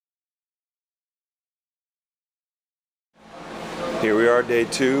Here we are, day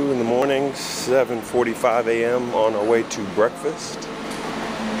 2 in the morning, 7:45 a.m. on our way to breakfast.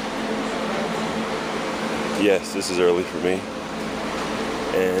 Yes, this is early for me.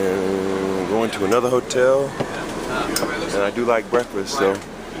 And going to another hotel. And I do like breakfast, so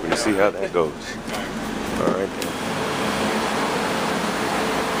we're gonna see how that goes. All right.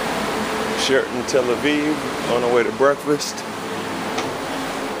 Sheraton, Tel Aviv, on our way to breakfast.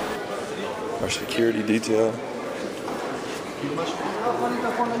 Our security detail. Kind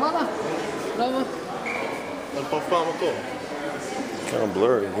of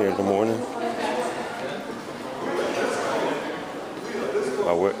blurry here in the morning.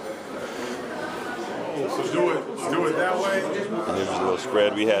 So do it that way. And here's a little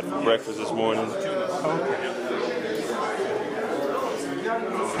spread we had for breakfast this morning.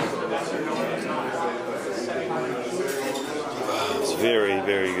 It's very,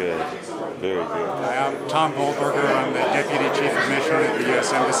 very good. Very good. Hi, I'm Tom Goldberger. I'm the Deputy Chief of Mission at the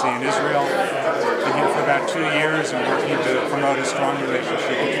U.S. Embassy in Israel. Been here for about 2 years and working to promote a strong relationship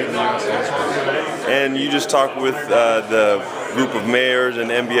between the U.S. and Israel. And you just talked with the group of mayors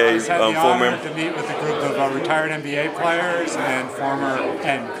and NBA full full members. To meet with a group of retired NBA players and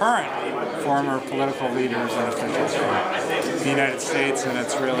current former political leaders and officials from the United States, and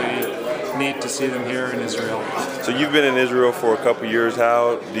it's really neat to see them here in Israel. So you've been in Israel for a couple years.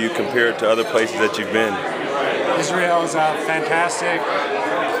 How do you compare it to other places that you've been? Israel is a fantastic,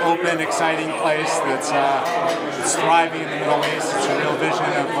 open, exciting place that's thriving in the Middle East. It's a real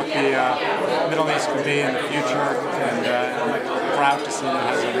vision of what the Middle East could be in the future, and I'm proud to see that it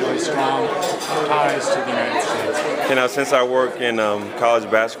has a really strong ties to the United States. Okay, now since I work in college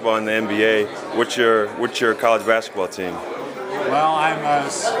basketball in the NBA, what's your college basketball team? Well, I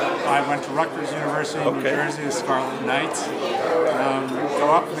went to Rutgers University in New Jersey, the Scarlet Knights.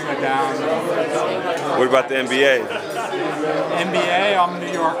 Go up and go down. What about the NBA? NBA, I'm a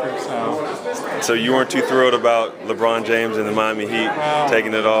New Yorker, so. So you weren't too thrilled about LeBron James and the Miami Heat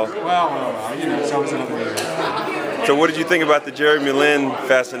taking it all? Well, you know, it's always another year. So what did you think about the Jeremy Lin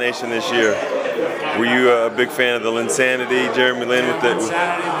fascination this year? Were you a big fan of the Linsanity, Jeremy Lin with the...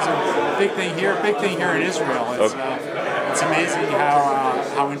 Linsanity was a big thing here in Israel. It's amazing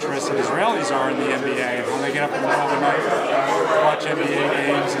how interested Israelis are in the NBA and how they get up in the middle of the night, watch NBA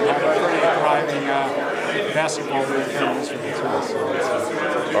games, and have a pretty thriving basketball league here in Israel.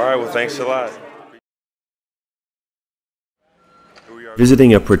 All right, well, thanks a lot.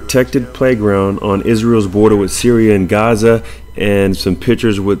 Visiting a protected playground on Israel's border with Syria and Gaza, and some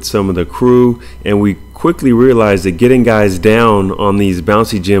pictures with some of the crew, and we quickly realized that getting guys down on these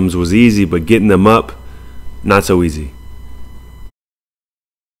bouncy gyms was easy, but getting them up, not so easy.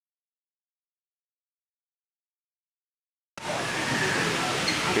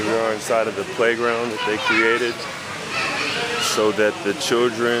 Here we are inside of the playground that they created so that the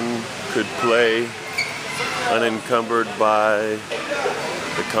children could play unencumbered by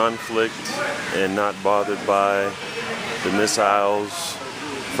the conflict and not bothered by the missiles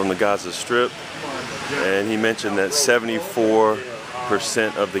from the Gaza Strip. And he mentioned that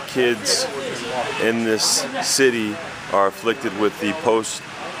 74% of the kids in this city are afflicted with the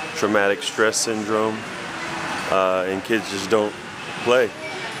post-traumatic stress syndrome, and kids just don't play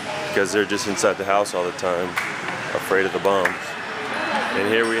because they're just inside the house all the time, afraid of the bombs. And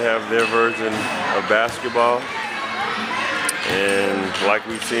here we have their version of basketball. And like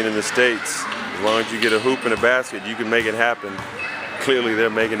we've seen in the States, as long as you get a hoop and a basket, you can make it happen. Clearly they're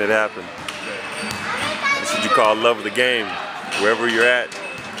making it happen. This is what you call love of the game. Wherever you're at,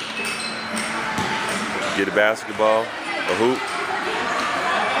 get a basketball, a hoop,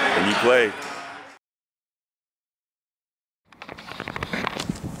 and you play.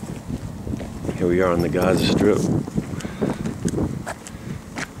 Here we are on the Gaza Strip.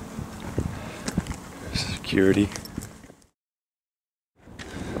 Security.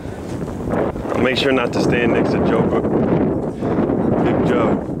 Make sure not to stand next to Joe, Big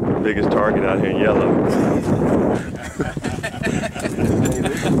Joe, biggest target out here in yellow.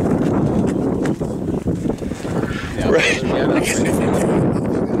 Right.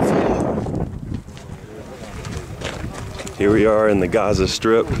 Here we are in the Gaza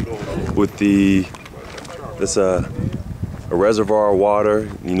Strip with this a reservoir of water.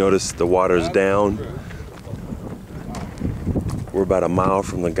 You notice the water's down. We're about a mile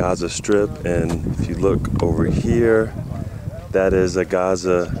from the Gaza Strip, and if you look over here, that is a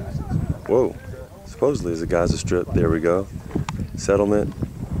Gaza, supposedly is a Gaza Strip, there we go, settlement.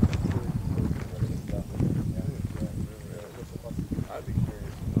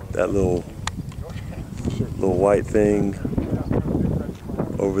 That little white thing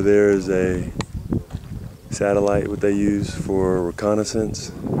over there is a satellite, what they use for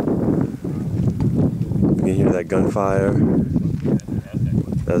reconnaissance. You can hear that gunfire.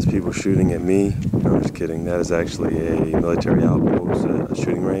 That's people shooting at me. No, I'm just kidding. That is actually a military outpost, a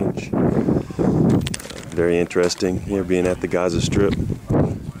shooting range. Very interesting here being at the Gaza Strip.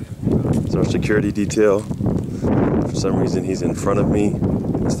 It's our security detail. For some reason he's in front of me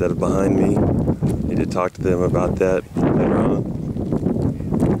instead of behind me. Need to talk to them about that later on.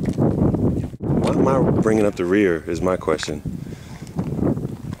 Why am I bringing up the rear is my question.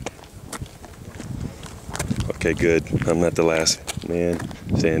 Okay, good. I'm not the last man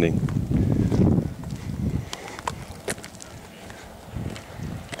standing.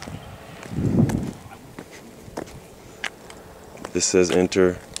 This says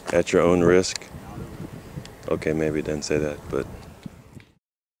enter at your own risk. Okay, maybe it didn't say that, but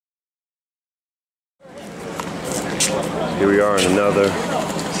here we are in another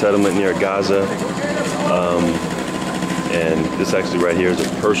settlement near Gaza. And this actually right here is a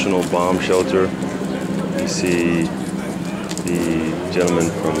personal bomb shelter. You see the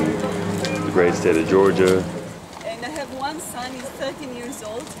gentleman from the great state of Georgia. And I have one son, he's 13 years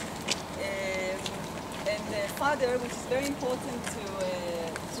old. And the father, which is very important to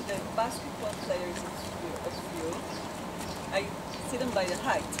the basketball players of Europe. I see them by the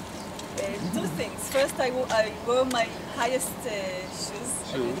height. Two things. First, I wear my highest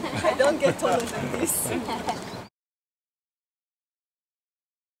shoes. I don't get taller than this.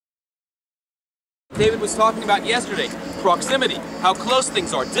 David was talking about yesterday, proximity, how close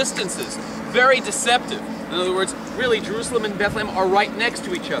things are, distances, very deceptive. In other words, really Jerusalem and Bethlehem are right next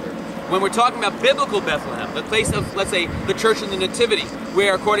to each other. When we're talking about biblical Bethlehem, the place of, let's say, the Church of the Nativity,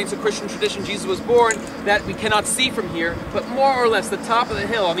 where according to Christian tradition Jesus was born, that we cannot see from here, but more or less the top of the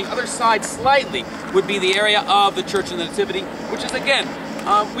hill, on the other side slightly, would be the area of the Church of the Nativity, which is, again,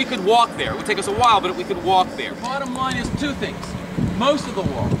 we could walk there. It would take us a while, but we could walk there. Bottom line is two things. Most of the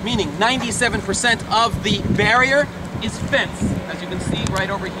wall, meaning 97% of the barrier, is fence, as you can see right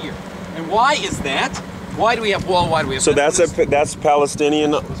over here. And why is that? Why do we have wall? Why do we have fence? So that's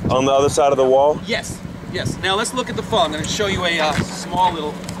Palestinian on the other side of the wall? Yes, yes. Now let's look at the fall. I'm going to show you a small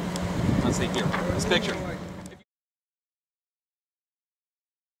little, let's see here, this picture.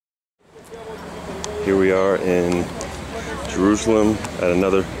 Here we are in Jerusalem at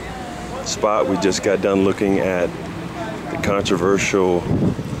another spot. We just got done looking at the controversial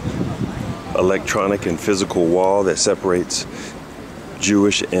electronic and physical wall that separates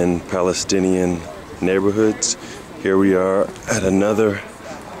Jewish and Palestinian neighborhoods. Here we are at another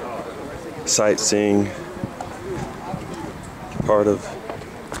sightseeing part of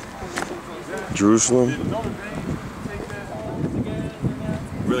Jerusalem.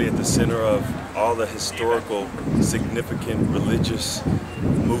 Really at the center of all the historical, significant religious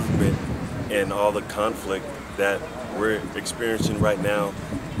movement and all the conflict that we're experiencing right now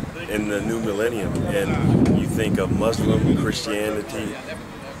in the new millennium. And you think of Muslim, Christianity,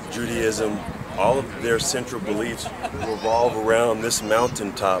 Judaism, all of their central beliefs revolve around this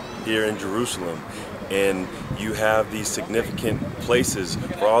mountaintop here in Jerusalem. And you have these significant places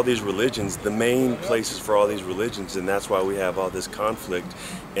for all these religions, the main places for all these religions, and that's why we have all this conflict,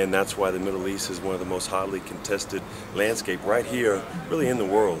 and that's why the Middle East is one of the most hotly contested landscape right here, really in the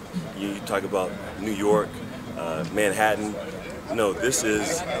world. You talk about New York, Manhattan. No, this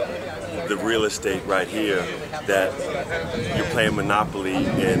is the real estate right here that you're playing Monopoly,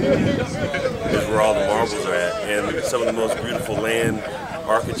 and is where all the marbles are at, and some of the most beautiful land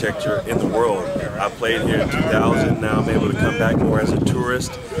architecture in the world. I played here in 2000. Now I'm able to come back more as a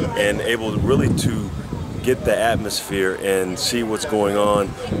tourist and able to really to get the atmosphere and see what's going on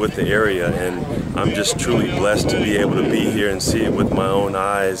with the area. And I'm just truly blessed to be able to be here and see it with my own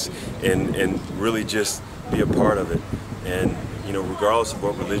eyes and really just be a part of it. And you know, regardless of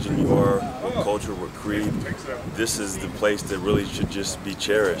what religion you are, what culture, what creed, this is the place that really should just be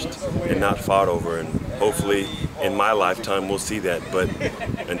cherished and not fought over. And hopefully in my lifetime we'll see that. But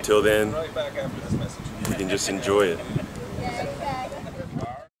until then, we can just enjoy it.